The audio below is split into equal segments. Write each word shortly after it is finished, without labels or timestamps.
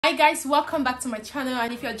Hi guys, welcome back to my channel,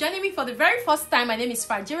 and if you're joining me for the very first time, my name is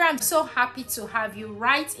Fajira. I'm so happy to have you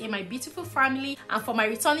right in my beautiful family. And for my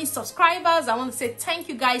returning subscribers, I want to say thank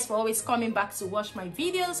you guys for always coming back to watch my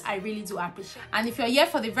videos. I really do appreciate it. And if you're here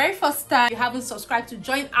for the very first time, you haven't subscribed to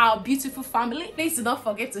join our beautiful family, please do not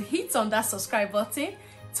forget to hit on that subscribe button,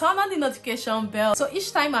 turn on the notification bell, so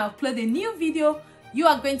each time I upload a new video, you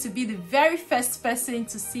are going to be the very first person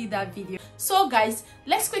to see that video. So guys,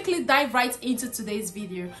 let's quickly dive right into today's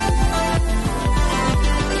video.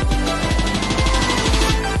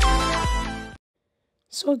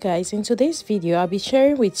 So guys, in today's video, I'll be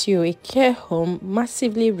sharing with you a care home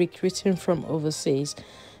massively recruiting from overseas.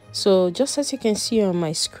 So just as you can see on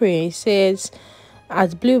my screen, it says,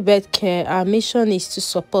 at Bluebird Care, our mission is to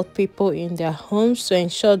support people in their homes to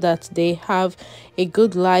ensure that they have a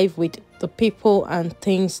good life with the people and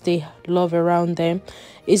things they love around them.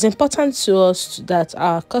 It's important to us that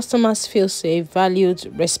our customers feel safe, valued,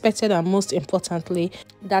 respected, and most importantly,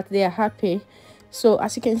 that they are happy. So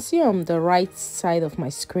as you can see on the right side of my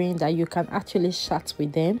screen, that you can actually chat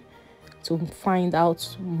with them to find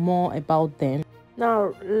out more about them.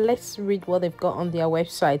 Now, let's read what they've got on their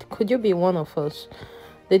website. Could you be one of us?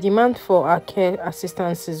 The demand for our care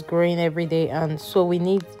assistance is growing every day, and so we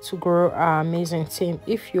need to grow our amazing team.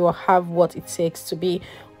 If you have what it takes to be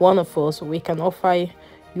one of us, we can offer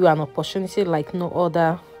you an opportunity like no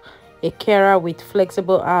other. A carer with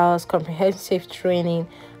flexible hours, comprehensive training,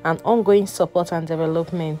 and ongoing support and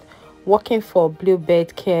development. Working for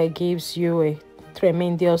Bluebird Care gives you a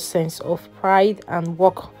tremendous sense of pride and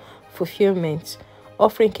work fulfillment.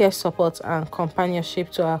 Offering care support and companionship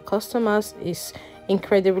to our customers is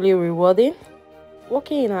incredibly rewarding.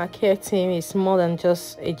 Working in our care team is more than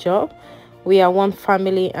just a job. We are one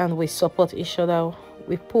family and we support each other.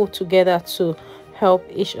 We pull together to help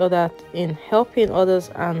each other in helping others,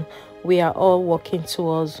 and we are all working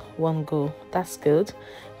towards one goal. That's good.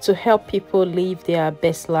 To help people live their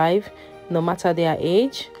best life, no matter their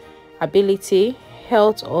age, ability,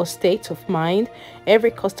 health, or state of mind.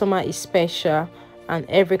 Every customer is special, and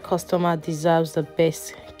every customer deserves the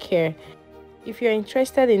best care. If you're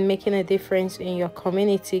interested in making a difference in your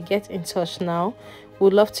community, get in touch now.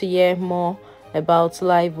 We'd love to hear more about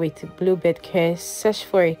life with Bluebird Care. Search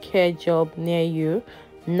for a care job near you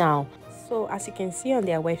now. So as you can see on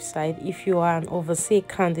their website, if you are an overseas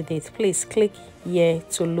candidate, please click here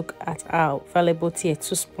to look at our valuable tier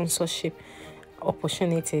 2 sponsorship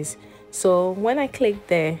opportunities. So when I click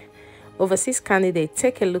there, overseas candidate,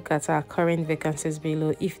 take a look at our current vacancies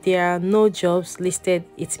below. If there are no jobs listed,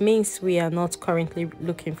 it means we are not currently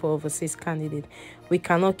looking for overseas candidate. We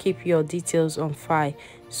cannot keep your details on file,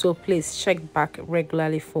 so please check back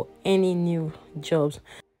regularly for any new jobs.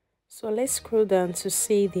 So let's scroll down to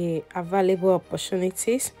see the available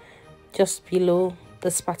opportunities just below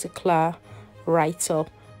this particular write-up.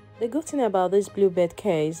 The good thing about this Bluebird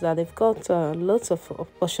Care is that they've got lots of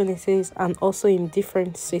opportunities, and also in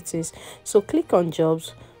different cities. So click on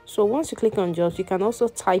jobs. So once you click on jobs, you can also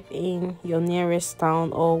type in your nearest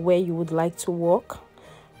town or where you would like to work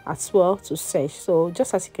as well to search. So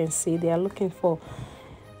just as you can see, they are looking for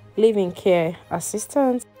living care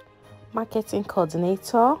assistant, marketing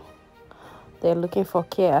coordinator. They're looking for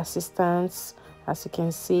care assistants. As you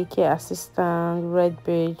can see, care assistant, Red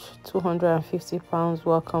Bridge, £250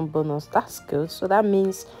 welcome bonus. That's good. So that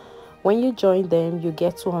means when you join them, you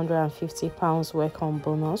get £250 welcome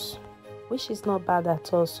bonus, which is not bad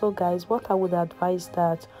at all. So guys, what I would advise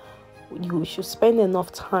that you should spend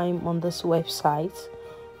enough time on this website,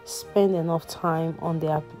 spend enough time on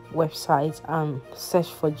their website and search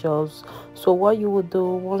for jobs. So what you would do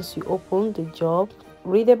once you open the job,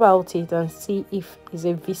 read about it and see if it's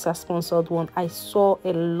a visa sponsored one. I saw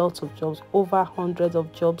a lot of jobs, over hundreds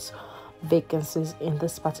of jobs vacancies in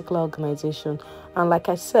this particular organization, and like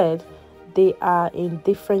I said, they are in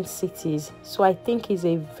different cities. So I think it's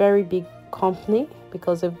a very big company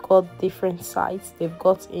because they've got different sites. They've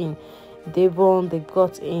got in Devon, they've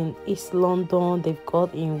got in East London, they've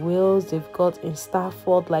got in Wales, they've got in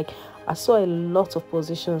Stafford. Like, I saw a lot of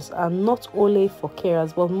positions, and not only for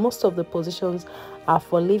carers, but most of the positions are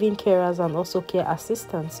for living carers and also care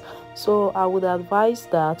assistants. So I would advise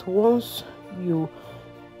that once you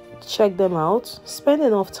check them out, spend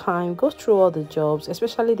enough time, go through all the jobs,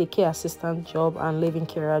 especially the care assistant job and living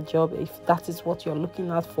carer job, if that is what you're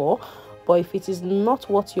looking out for. But if it is not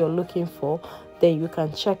what you're looking for, then you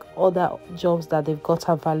can check other jobs that they've got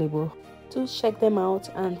available. Do check them out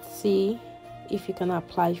and see if you can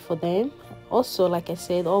apply for them. Also, like I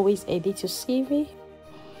said, always edit your CV.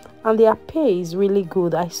 And their pay is really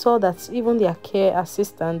good. I saw that even their care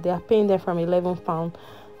assistant, they are paying them from £11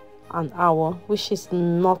 an hour, which is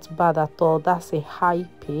not bad at all. That's a high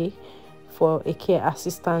pay for a care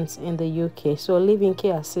assistant in the UK. So living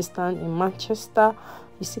care assistant in Manchester,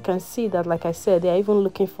 you can see that, like I said, they're even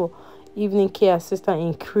looking for evening care assistant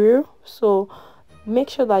in Crewe. So make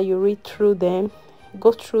sure that you read through them,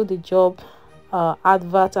 go through the job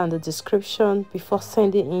advert and the description before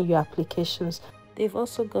sending in your applications. They've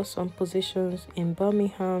also got some positions in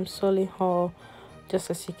Birmingham, Solihull, just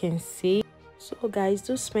as you can see. So guys,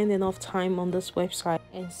 do spend enough time on this website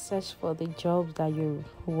and search for the jobs that you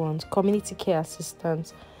want. Community care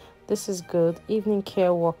assistant, this is good. Evening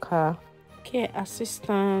care worker, care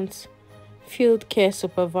assistant, field care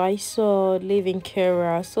supervisor, living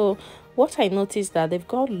carer. So what I noticed that they've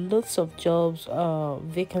got lots of jobs,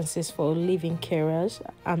 vacancies for living carers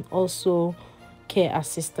and also care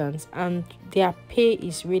assistants, and their pay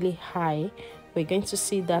is really high. We're going to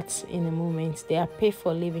see that in a moment. Their pay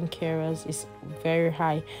for living carers is very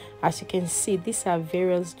high. As you can see, these are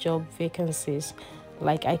various job vacancies.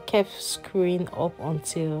 Like, I kept screwing up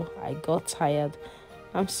until I got tired.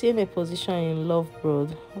 I'm seeing a position in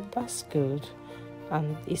Lovelies. That's good.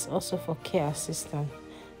 And it's also for care assistant.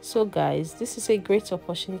 So guys, this is a great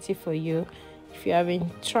opportunity for you. If you have been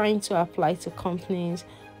trying to apply to companies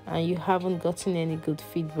and you haven't gotten any good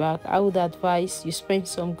feedback, I would advise you spend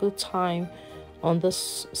some good time on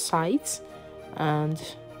this site and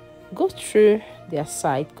go through their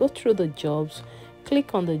site, go through the jobs,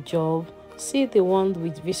 click on the job, see the one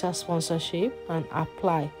with visa sponsorship and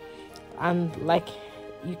apply. And like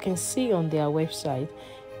you can see on their website,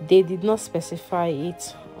 they did not specify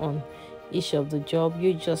it on each of the job.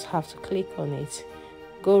 You just have to click on it,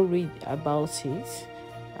 go read about it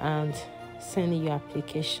and send in your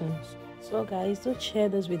applications. So guys, do share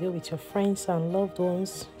this video with your friends and loved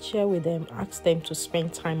ones. Share with them, ask them to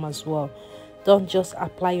spend time as well. Don't just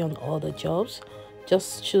apply on all the jobs.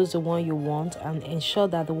 Just choose the one you want and ensure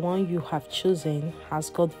that the one you have chosen has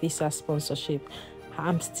got visa sponsorship.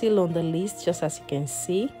 I'm still on the list, just as you can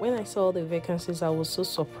see. When I saw the vacancies, I was so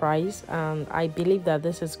surprised, and I believe that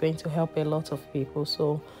this is going to help a lot of people.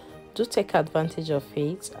 So do take advantage of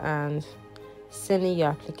it and send in your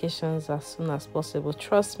applications as soon as possible.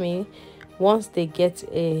 Trust me, once they get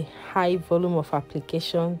a high volume of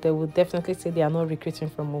application, they will definitely say they are not recruiting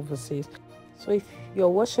from overseas. So if you're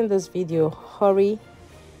watching this video, hurry,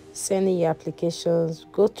 send in your applications,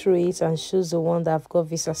 go through it and choose the one that have got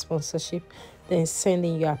visa sponsorship, then send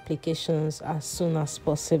in your applications as soon as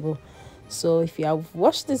possible. So if you have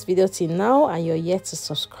watched this video till now and you're yet to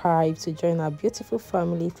subscribe to join our beautiful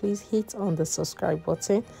family, please hit on the subscribe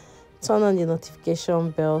button, turn on the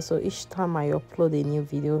notification bell, so each time I upload a new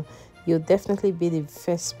video, you'll definitely be the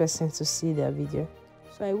first person to see the video.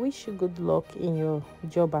 So I wish you good luck in your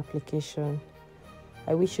job application.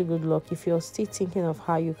 I wish you good luck. If you're still thinking of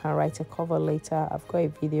how you can write a cover letter, I've got a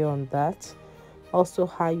video on that. Also,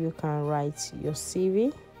 how you can write your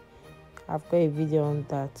CV, I've got a video on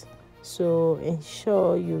that. So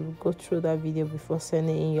ensure you go through that video before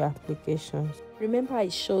sending in your applications. Remember, I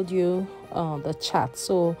showed you the chat,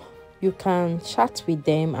 so you can chat with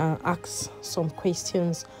them and ask some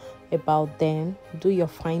questions about them, do your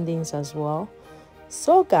findings as well.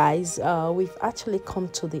 So guys, we've actually come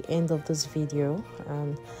to the end of this video,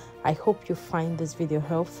 and I hope you find this video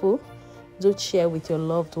helpful. Do share with your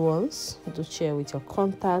loved ones, do share with your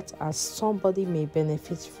contacts, as somebody may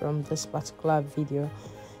benefit from this particular video.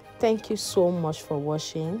 Thank you so much for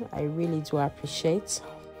watching. I really do appreciate.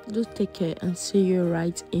 Do take care and see you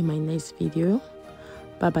right in my next video.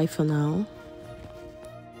 Bye bye for now.